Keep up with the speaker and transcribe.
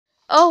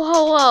Oh,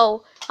 ho,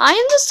 ho. I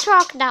am this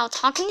Crocodile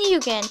talking to you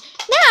again.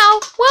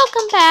 Now,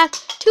 welcome back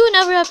to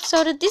another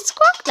episode of this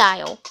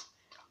Crocodile.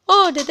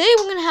 Oh, today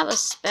we're going to have a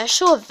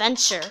special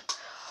adventure.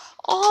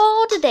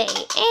 All today.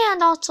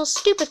 And also,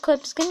 Stupid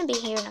Clip is going to be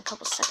here in a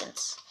couple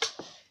seconds.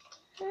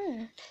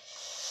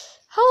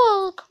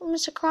 Hello,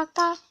 Mr.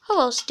 Crocodile.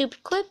 Hello,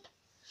 Stupid Clip.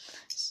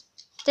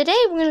 Today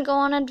we're going to go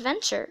on an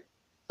adventure.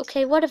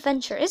 Okay, what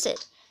adventure is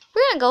it?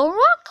 We're going to go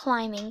rock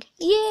climbing.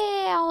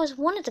 Yeah, I always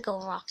wanted to go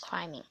rock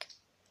climbing.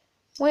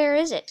 Where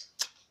is it?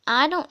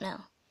 I don't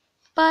know.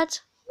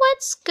 But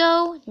let's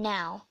go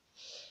now.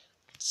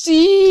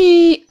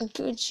 See?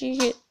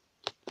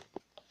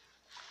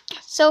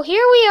 So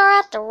here we are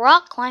at the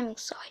rock climbing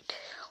site.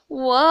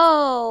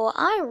 Whoa,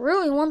 I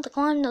really want to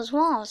climb those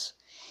walls.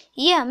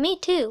 Yeah, me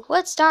too.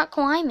 Let's start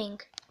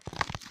climbing.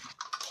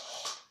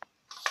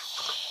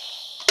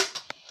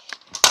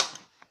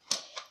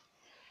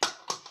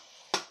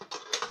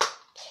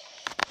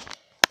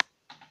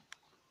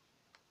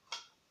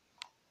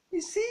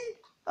 You see,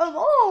 I'm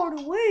all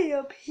the way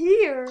up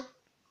here.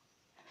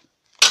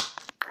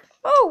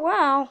 Oh,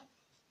 wow.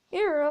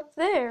 You're up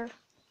there.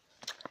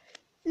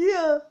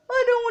 Yeah,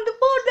 I don't want to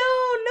fall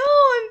down. No,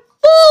 I'm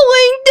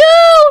falling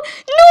down.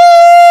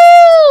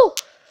 No!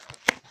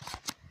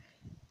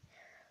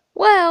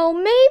 Well,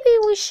 maybe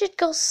we should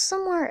go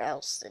somewhere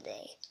else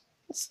today.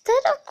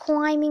 Instead of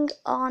climbing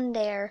on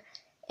there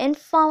and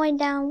falling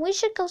down, we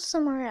should go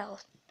somewhere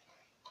else.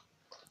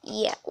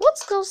 Yeah,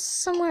 let's go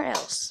somewhere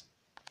else.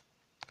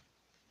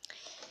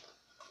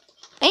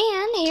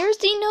 And here's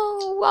the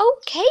new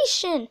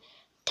location.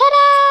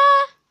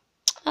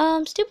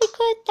 Ta-da! Stupid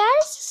Clip, that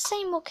is the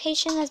same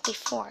location as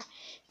before.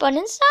 But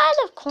instead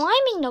of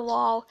climbing the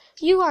wall,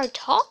 you are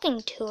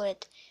talking to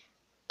it.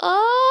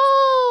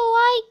 Oh,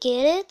 I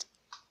get it.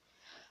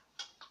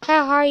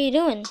 How are you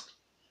doing?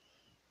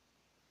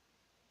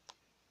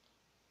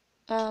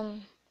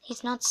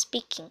 He's not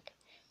speaking.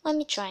 Let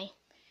me try.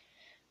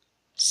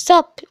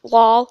 Sup,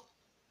 wall?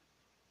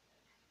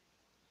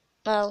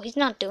 Oh, he's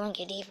not doing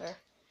it either.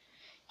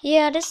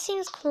 Yeah, this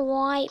seems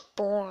quite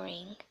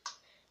boring.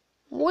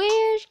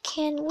 Where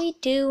can we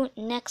do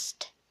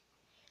next?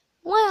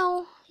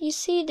 Well, you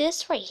see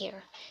this right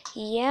here.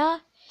 Yeah,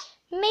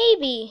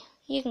 maybe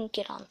you can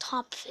get on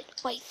top of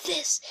it like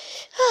this.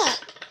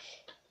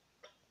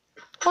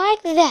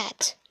 Like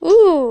that.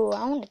 Ooh,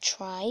 I want to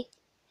try.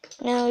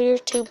 No, you're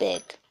too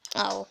big.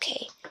 Oh,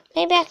 okay.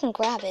 Maybe I can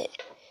grab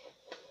it.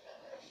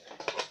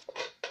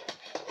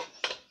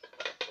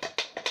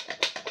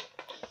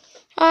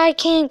 I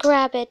can't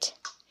grab it.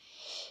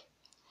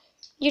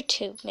 You're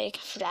too big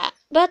for that.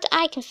 But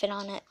I can fit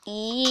on it.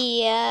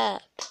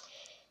 Yep.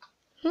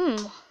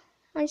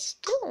 I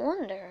still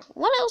wonder,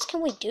 what else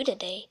can we do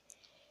today?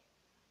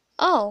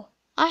 Oh,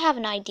 I have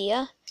an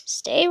idea.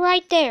 Stay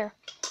right there.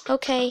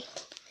 Okay.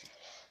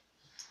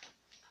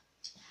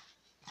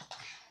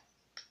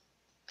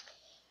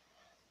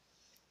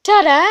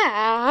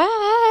 Ta-da!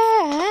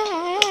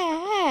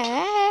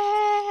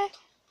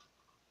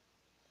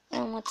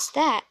 And what's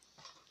that?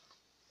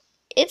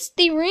 It's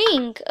the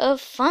ring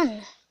of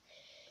fun.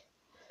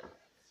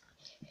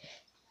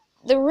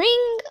 The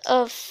ring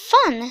of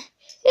fun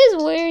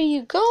is where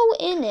you go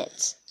in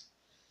it.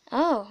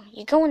 Oh,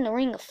 you go in the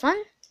ring of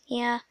fun?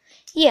 Yeah,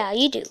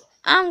 you do.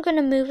 I'm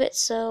gonna move it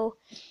so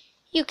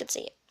you can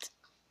see it.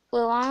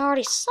 Well, I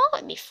already saw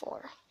it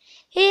before.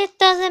 It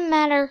doesn't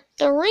matter.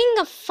 The ring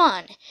of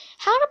fun.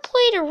 How to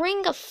play the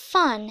ring of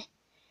fun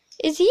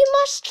is you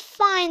must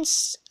find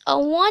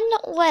one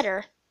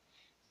letter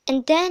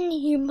and then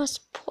you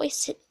must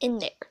place it in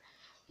there.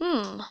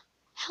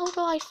 How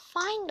do I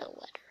find a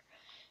letter?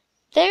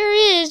 There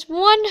is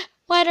one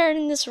letter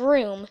in this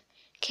room.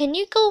 Can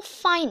you go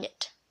find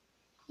it?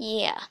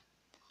 Yeah,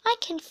 I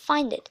can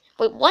find it.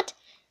 Wait, what?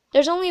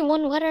 There's only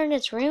one letter in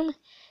this room?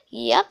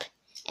 Yep,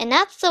 and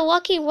that's the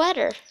lucky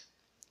letter.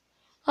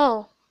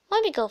 Oh,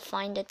 let me go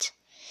find it.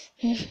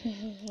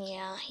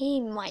 Yeah, he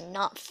might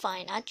not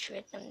find that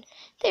trick.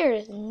 There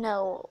is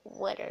no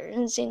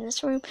letters in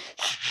this room.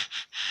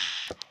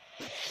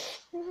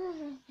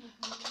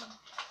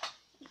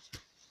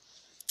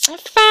 I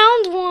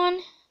found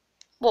one.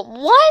 Well,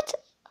 what?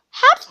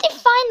 How did they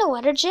find the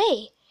letter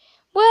J?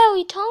 Well,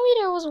 he told me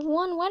there was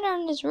one letter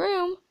in his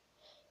room.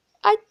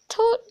 I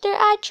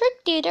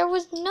tricked you. There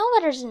was no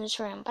letters in this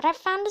room, but I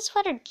found this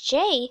letter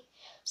J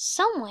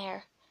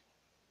somewhere.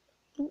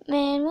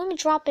 Man, let me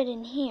drop it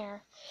in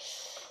here.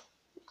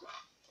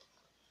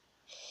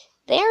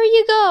 There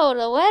you go.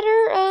 The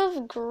letter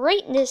of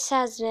greatness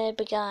has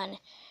begun.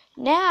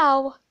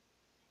 Now,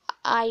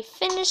 I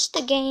finished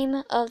the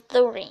game of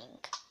the ring.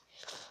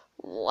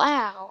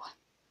 Wow.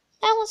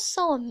 That was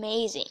so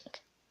amazing.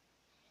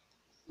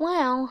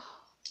 Well,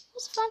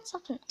 let's find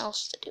something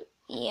else to do.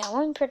 Yeah,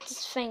 let me put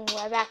this thing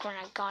right back when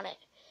I got it.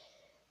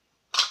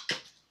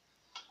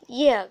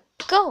 Yeah,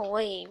 go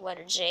away,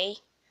 letter J.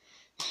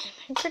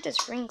 Let me put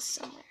this ring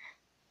somewhere.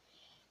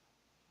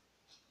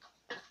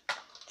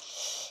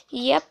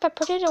 Yep, I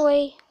put it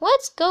away.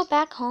 Let's go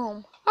back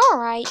home.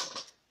 Alright.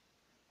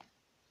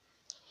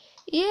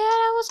 Yeah,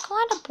 that was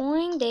quite a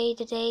boring day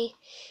today.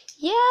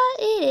 Yeah,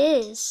 it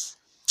is.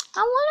 I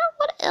wonder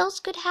what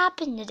else could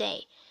happen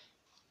today.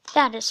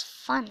 That is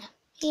fun.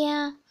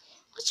 Yeah,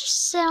 let's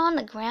just sit on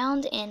the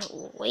ground and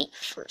wait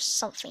for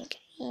something.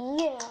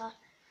 Yeah.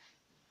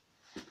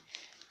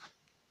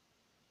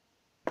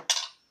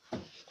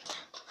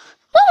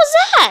 What was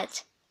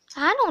that?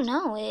 I don't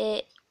know.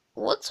 It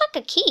looks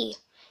like a key.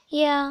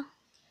 Yeah,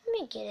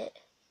 let me get it.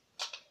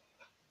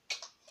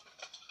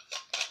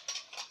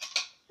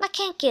 I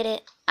can't get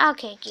it.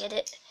 Okay, get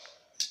it.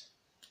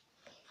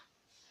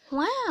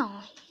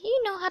 Wow,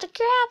 you know how to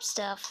grab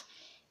stuff.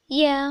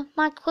 Yeah,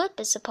 my clip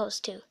is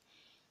supposed to.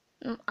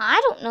 I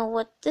don't know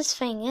what this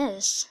thing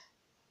is.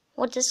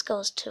 What this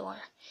goes to, or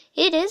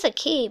it is a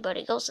key, but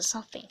it goes to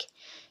something.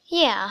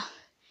 Yeah,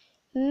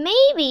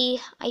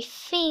 maybe I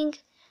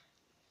think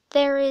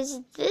there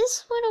is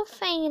this little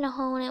thing in a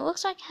hole, and it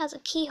looks like it has a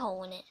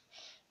keyhole in it.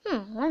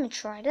 Let me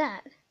try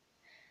that.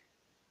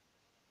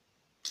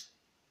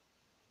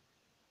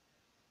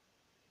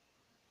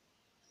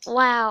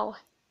 Wow,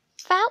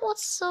 that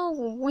was so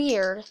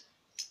weird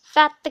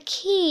that the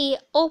key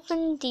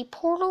opened the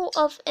portal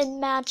of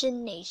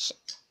imagination.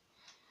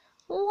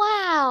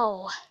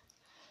 Wow.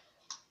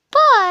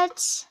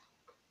 But,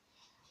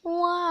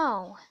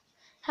 wow,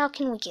 how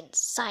can we get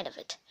inside of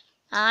it?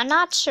 I'm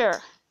not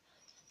sure.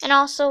 And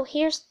also,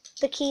 here's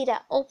the key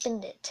that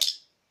opened it.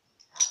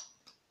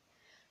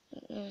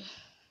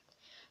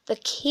 The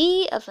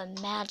key of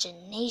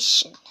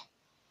imagination.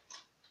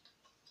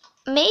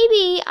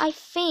 Maybe I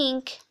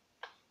think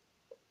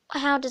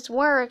how this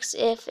works,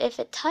 if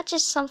it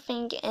touches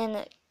something and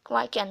it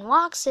like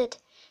unlocks it,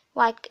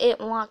 like it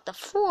unlocked the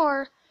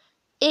floor,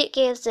 it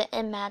gives it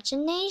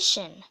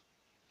imagination.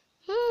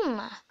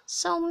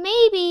 So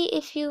maybe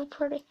if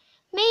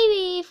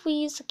we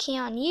use the key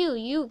on you,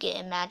 you get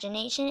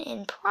imagination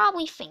and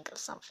probably think of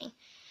something.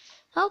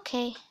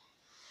 Okay.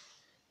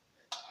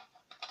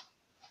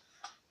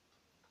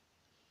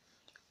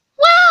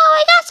 Wow,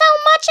 I got so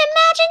much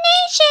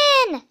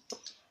imagination!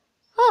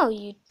 Oh,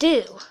 you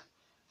do?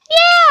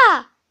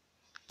 Yeah!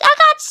 I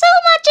got so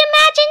much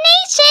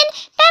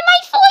imagination that my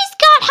voice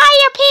got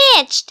higher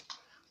pitched!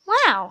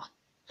 Wow,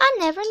 I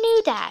never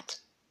knew that.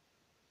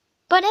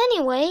 But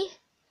anyway,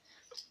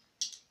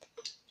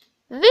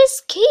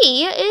 this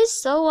key is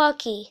so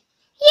lucky.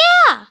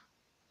 Yeah!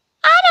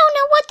 I don't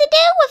know what to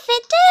do with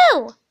it,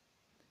 too!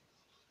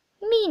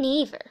 Me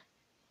neither.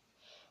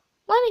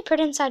 Let me put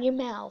it inside your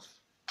mouth.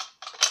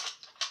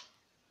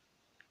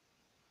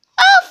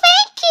 Oh,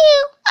 thank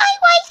you! I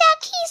like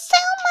that key so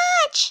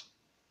much!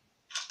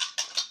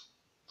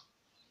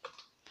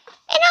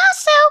 And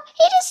also,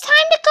 it is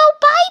time to go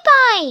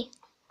bye-bye!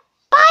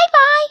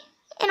 Bye-bye!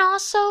 And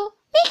also,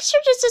 make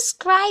sure to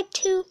subscribe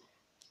to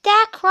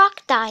that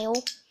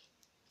Crocodile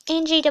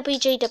and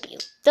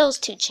JWJW, those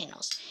two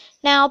channels.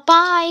 Now,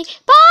 bye!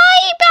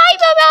 Bye! Bye!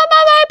 Bye! Bye!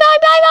 Bye! Bye! Bye!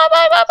 Bye! Bye!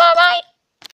 Bye! Bye! Bye! Bye!